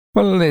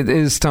Well, it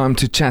is time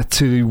to chat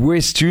to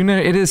Wes Jr.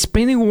 It is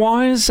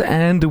Pennywise,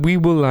 and we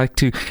will like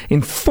to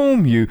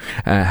inform you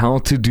how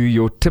to do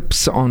your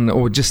tips on,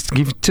 or just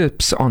give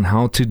tips on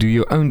how to do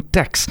your own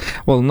tax.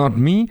 Well, not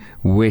me.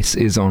 Wes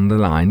is on the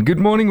line. Good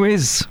morning,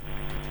 Wes.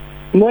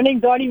 Morning,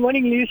 Donnie.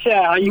 Morning, Lucia.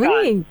 How are you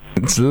guys?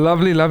 It's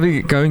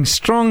lovely, going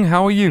strong.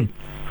 How are you?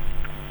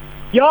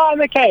 Yeah,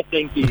 I'm okay,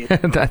 thank you.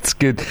 That's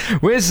good.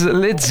 Wes,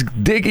 let's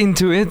dig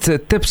into it.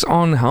 Tips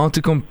on how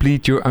to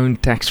complete your own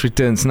tax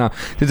returns. Now,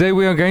 today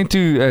we are going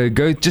to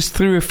go just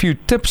through a few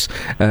tips.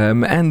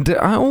 And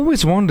I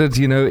always wondered,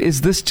 is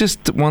this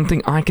just one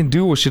thing I can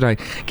do, or should I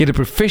get a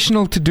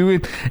professional to do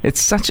it? It's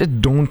such a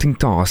daunting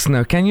task.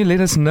 Now, can you let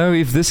us know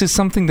if this is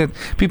something that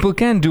people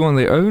can do on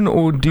their own,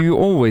 or do you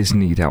always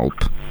need help?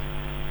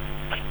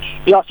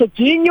 Yeah, so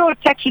doing your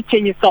tax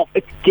return yourself,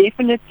 it's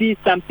definitely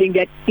something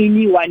that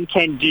anyone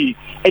can do.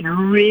 It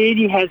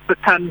really has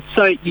become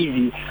so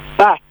easy.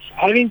 But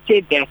having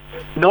said that,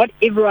 not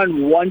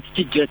everyone wants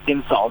to do it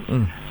themselves.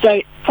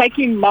 So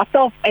taking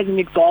myself as an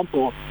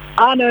example,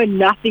 I know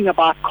nothing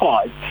about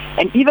cars.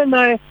 And even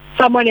though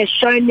someone has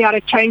shown me how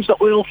to change the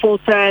oil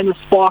filter and the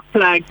spark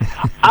plug,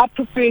 I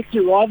prefer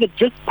to rather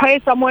just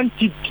pay someone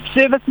to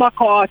service my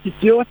car, to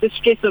deal with the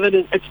stress of it.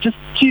 It's just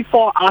too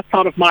far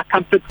outside of my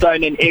comfort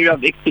zone and area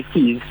of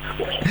expertise.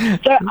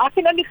 So I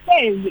can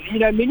understand,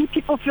 many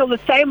people feel the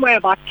same way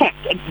about tax.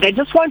 They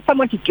just want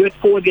someone to do it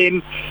for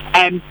them.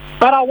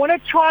 But I want to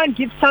try and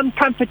give some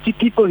comfort to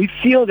people who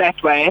feel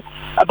that way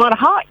about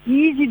how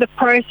easy the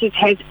process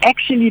has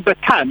actually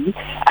become.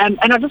 And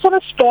I just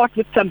want to start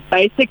with some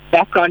basic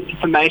background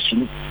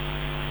information.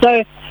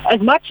 So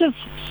as much as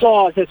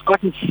SARS has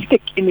gotten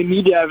thick in the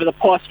media over the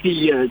past few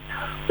years,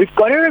 we've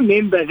got to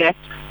remember that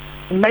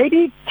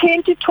maybe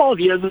 10 to 12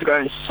 years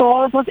ago,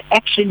 SARS was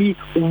actually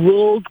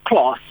world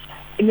class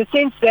in the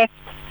sense that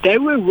they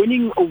were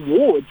winning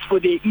awards for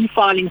their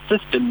e-filing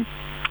system.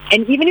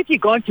 And even if you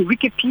go into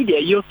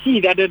Wikipedia, you'll see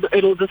that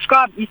it'll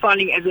describe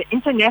e-filing as an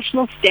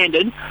international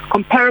standard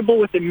comparable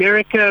with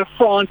America,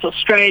 France,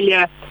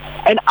 Australia.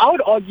 And I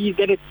would argue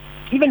that it's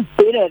even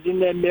better than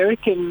the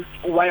American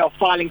way of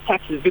filing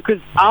taxes because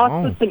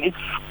our system is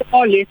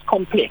far less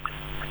complex.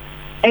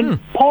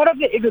 And part of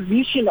the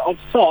evolution of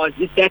SARS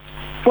is that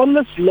from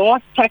this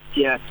last tax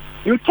year,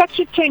 your tax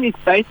return is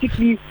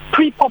basically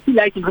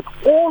pre-populated with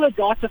all the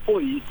data for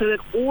you so that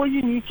all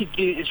you need to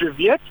do is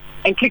review it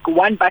and click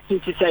one button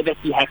to say that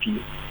you're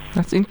happy.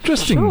 That's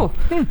interesting. Sure.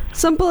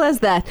 Simple as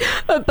that.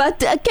 But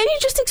can you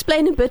just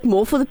explain a bit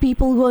more for the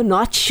people who are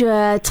not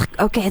sure?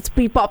 It's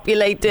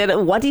pre-populated.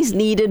 What is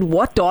needed?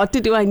 What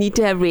data do I need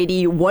to have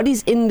ready? What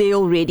is in there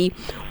already?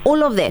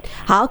 All of that.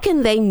 How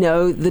can they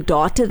know the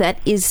data that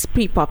is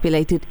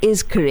pre-populated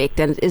is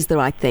correct and is the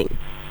right thing?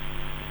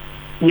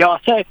 Yeah,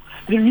 so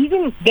the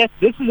reason that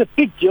this is a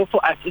big deal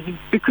for us is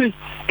because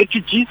it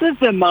reduces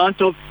the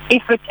amount of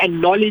effort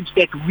and knowledge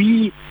that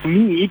we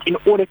need in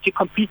order to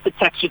complete the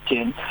tax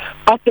return.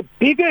 But the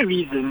bigger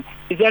reason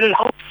is that it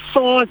helps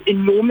SARS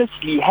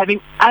enormously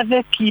having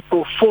other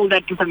people fill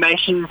that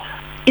information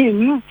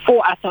in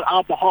for us on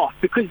our behalf,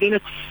 because then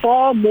it's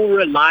far more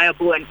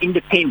reliable and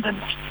independent.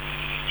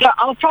 So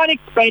I'll try to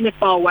explain it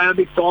by way of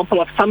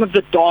example of some of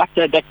the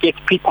data that gets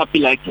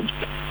pre-populated.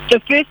 So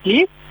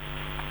firstly,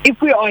 if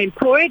we are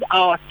employed,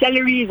 our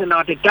salaries and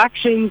our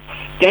deductions,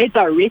 they're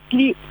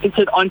directly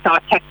entered onto our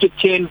tax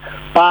return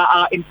by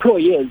our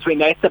employers when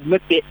they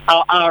submit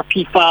our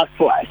RP files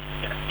for us.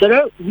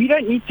 So we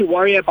don't need to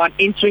worry about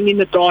entering in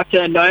the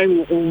data,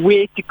 knowing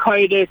where to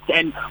code it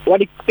and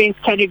what expense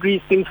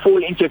categories things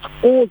fall into. It's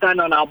all done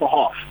on our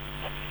behalf.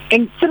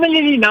 And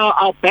similarly now,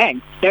 our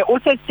banks, they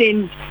also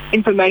send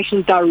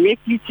information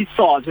directly to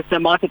SARS with the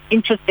amount of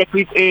interest that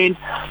we've earned.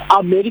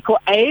 Our medical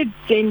aid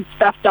sends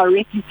stuff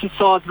directly to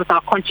SARS with our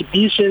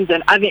contributions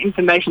and other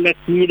information that's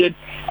needed.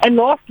 And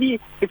lastly,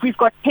 if we've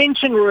got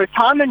pension or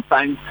retirement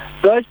funds,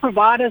 those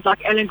providers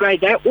like Allan Gray,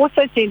 they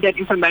also send that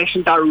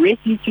information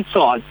directly to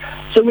SARS.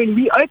 So when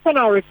we open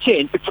our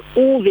return, it's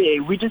all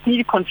there. We just need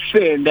to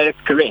confirm that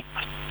it's correct.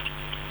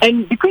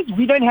 And because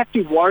we don't have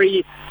to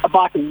worry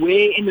about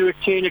where in the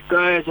return it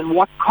goes and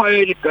what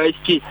code it goes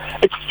to,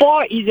 it's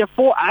far easier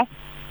for us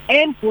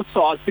and for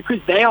SARS because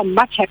they are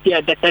much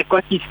happier that they've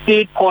got these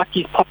third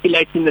parties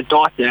populating the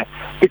data,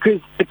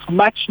 because it's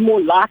much more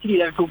likely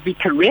that it will be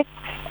correct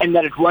and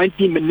that it won't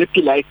be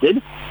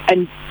manipulated,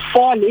 and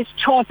far less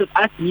chance of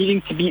us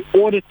needing to be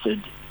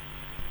audited.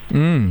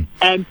 And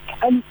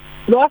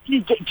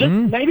lastly,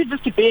 maybe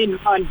just to bear in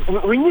mind,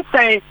 when you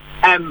say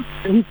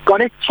we've got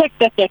to check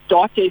that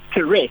data is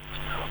correct,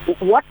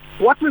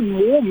 what we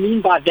more mean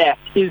by that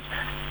is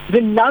the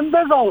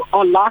numbers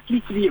are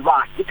likely to be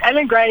right. If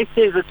Allan Gray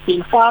says it's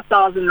been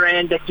 5,000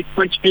 Rand that you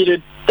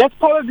contributed, that's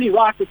probably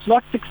right. It's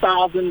not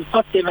 6,000, it's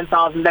not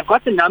 7,000. They've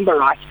got the number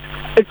right.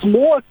 It's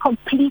more a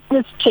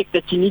completeness check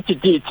that you need to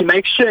do to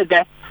make sure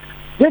that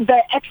did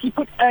they actually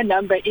put a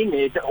number in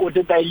it or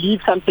did they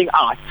leave something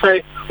out? So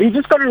we've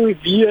just got to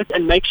review it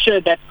and make sure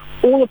that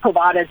all the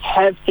providers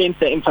have sent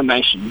the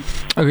information.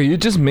 Okay, you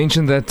just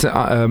mentioned that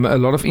a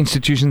lot of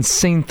institutions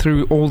send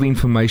through all the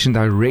information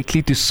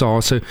directly to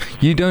SARS, so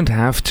you don't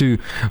have to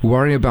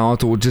worry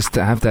about or just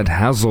have that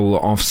hassle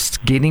of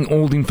getting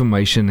all the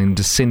information and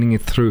just sending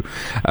it through.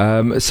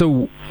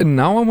 So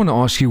now I want to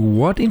ask you,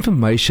 what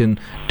information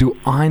do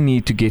I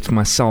need to get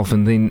myself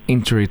and then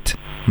enter it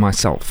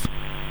myself?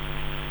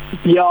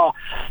 Yeah,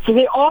 so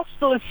there are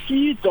still a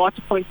few data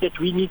points that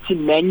we need to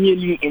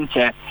manually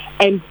enter,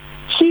 and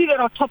two that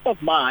are top of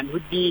mind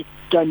would be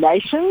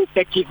donations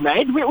that you've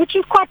made, which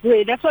is quite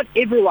rare. That's not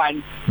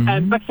everyone.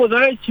 But for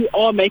those who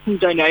are making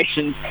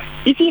donations,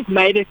 if you've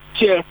made it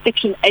to a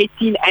Section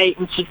 18A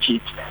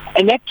institute,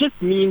 and that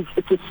just means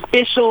it's a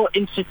special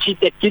institute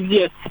that gives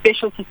you a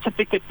special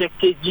certificate that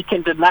says you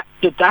can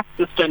deduct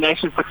this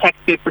donation for tax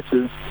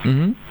purposes,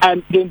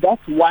 then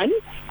that's one.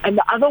 And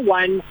the other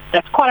one,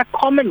 that's quite a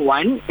common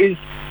one, is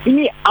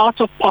any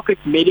out-of-pocket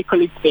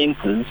medical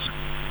expenses.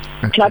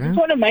 Okay. And I just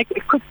want to make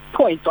a quick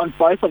point on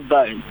both of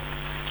those.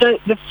 So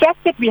the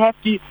fact that we have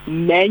to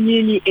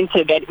manually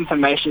enter that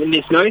information and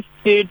there's no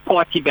third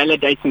party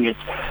validating it,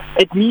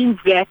 it means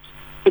that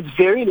it's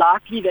very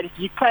likely that if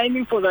you're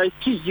claiming for those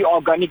two, you are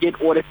going to get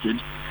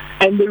audited.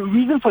 And the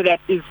reason for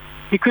that is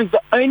because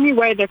the only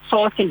way that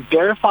SARS can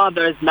verify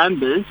those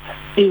numbers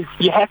is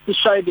you have to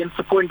show them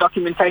supporting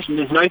documentation.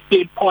 There's no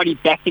third party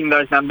backing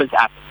those numbers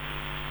up.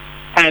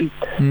 And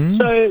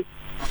so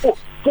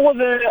for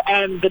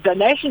the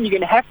donation, you're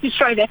going to have to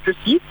show that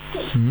receipt.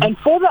 And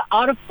for the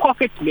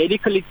out-of-pocket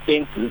medical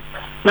expenses,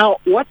 now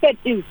what that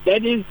is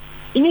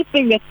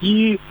anything that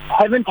you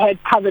haven't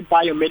had covered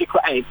by your medical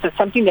aid, so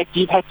something that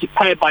you've had to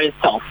pay by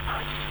yourself.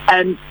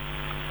 And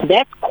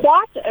that's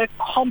quite a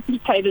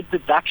complicated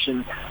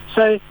deduction.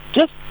 So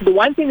just the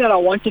one thing that I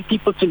wanted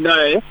people to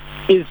know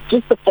is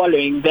just the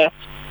following, that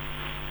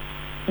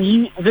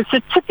the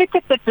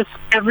certificate that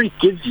Discovery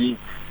gives you,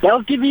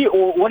 they'll give you,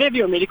 or whatever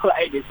your medical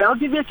aid is, they'll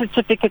give you a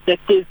certificate that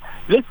says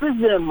this is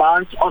the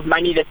amount of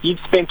money that you've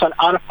spent on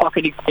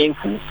out-of-pocket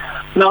expenses.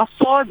 Now,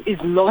 SARS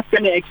is not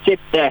going to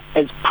accept that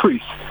as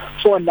proof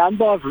for a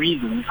number of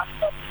reasons.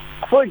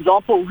 For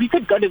example, we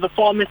could go to the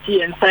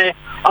pharmacy and say,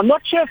 I'm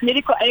not sure if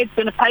medical aid is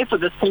going to pay for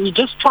this. Can you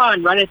just try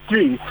and run it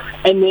through?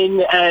 And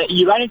then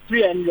you run it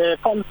through and the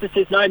pharmacist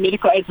says, no,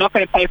 medical aid is not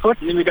going to pay for it.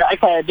 And then we go,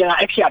 okay, then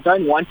I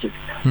don't want it.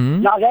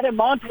 Now that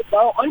amount will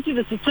go onto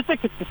the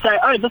certificate to say,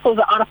 oh, this was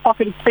an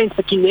out-of-pocket expense,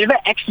 but you never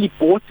actually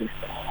bought it.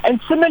 And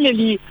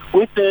similarly,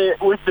 with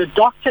the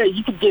doctor,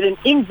 you could get an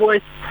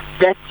invoice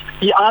that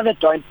you either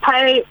don't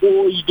pay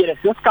or you get a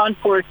discount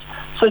for it.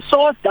 So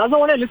SARS doesn't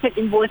want to look at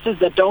invoices.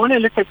 They don't want to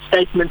look at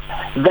statements.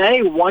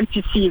 They want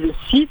to see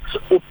receipts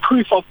or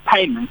proof of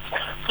payments.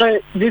 So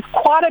there's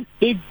quite a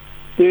big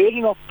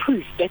burden of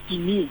proof that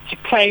you need to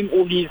claim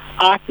all these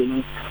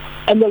items.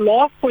 And the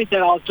last point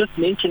that I'll just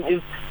mention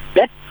is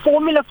that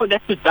formula for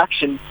that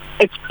deduction,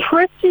 it's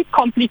pretty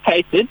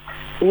complicated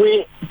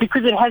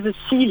because it has a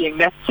ceiling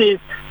that says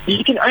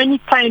you can only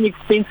claim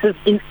expenses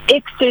in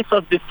excess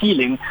of the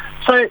ceiling.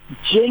 So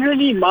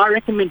generally my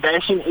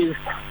recommendation is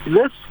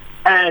this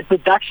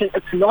deduction,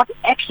 it's not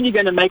actually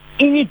going to make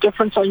any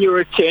difference on your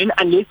return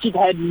unless you've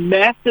had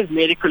massive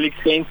medical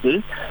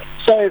expenses.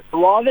 So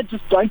rather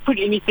just don't put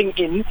anything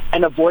in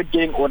and avoid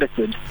getting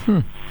audited.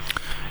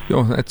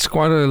 Oh, that's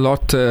quite a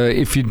lot.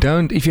 If you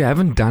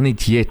haven't done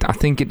it yet, I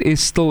think it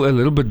is still a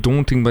little bit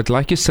daunting. But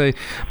like you say,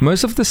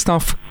 most of the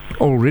stuff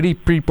already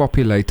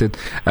pre-populated,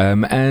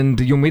 and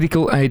your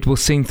medical aid will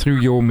send through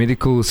your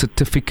medical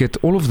certificate,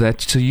 all of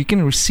that, so you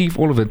can receive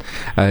all of it.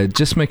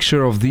 Just make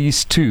sure of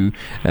these two.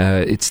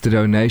 It's the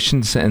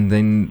donations, and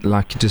then,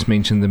 like you just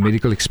mentioned, the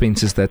medical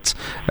expenses. That's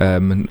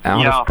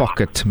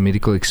out-of-pocket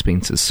medical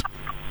expenses.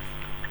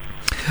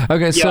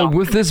 Okay, so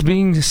with this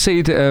being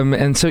said,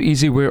 and so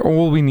easy, where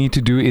all we need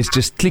to do is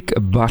just click a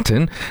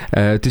button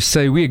to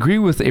say we agree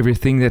with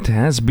everything that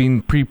has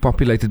been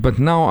pre-populated. But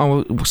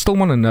now I still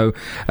want to know,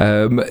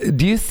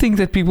 do you think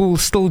that people will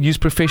still use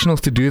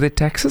professionals to do their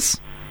taxes?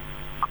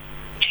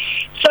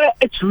 So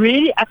it's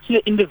really up to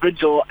the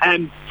individual.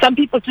 Some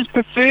people just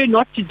prefer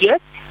not to do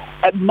it.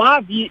 My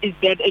view is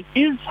that it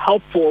is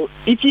helpful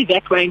if you're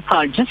that way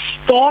inclined. Just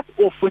start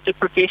off with a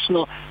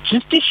professional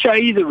just to show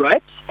you the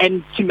ropes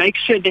and to make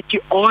sure that you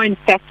are in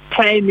fact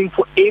claiming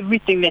for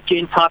everything that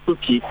you're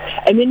entitled to.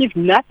 And then if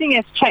nothing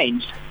has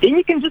changed, then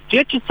you can just do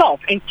it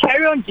yourself and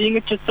carry on doing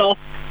it yourself.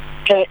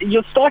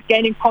 You'll start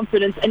gaining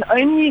confidence, and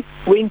only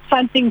when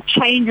something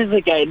changes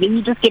again, then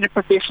you just get a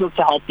professional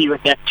to help you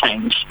with that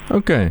change.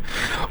 Okay,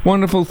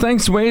 wonderful.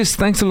 Thanks, Wes.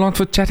 Thanks a lot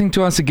for chatting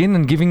to us again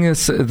and giving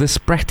us this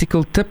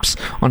practical tips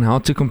on how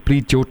to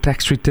complete your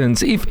tax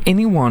returns. If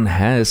anyone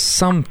has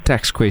some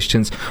tax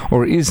questions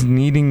or is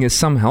needing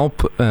some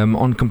help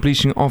on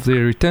completion of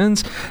their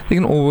returns, they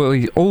can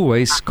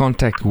always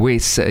contact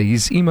Wes.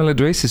 His email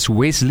address is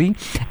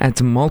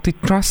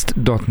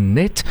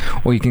wesley@multitrust.net,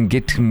 or you can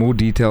get more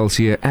details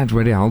here at at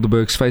Radio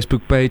Helderberg's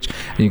Facebook page,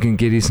 and you can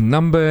get his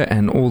number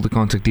and all the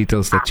contact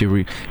details that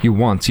you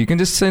want. So you can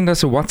just send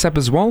us a WhatsApp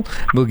as well.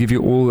 We'll give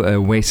you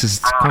all Wes's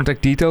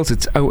contact details.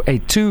 It's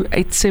 082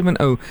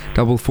 870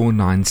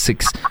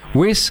 4496.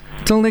 Wes,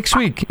 till next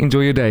week.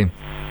 Enjoy your day.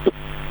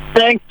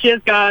 Thanks.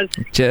 Cheers, guys.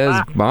 Cheers.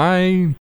 Bye.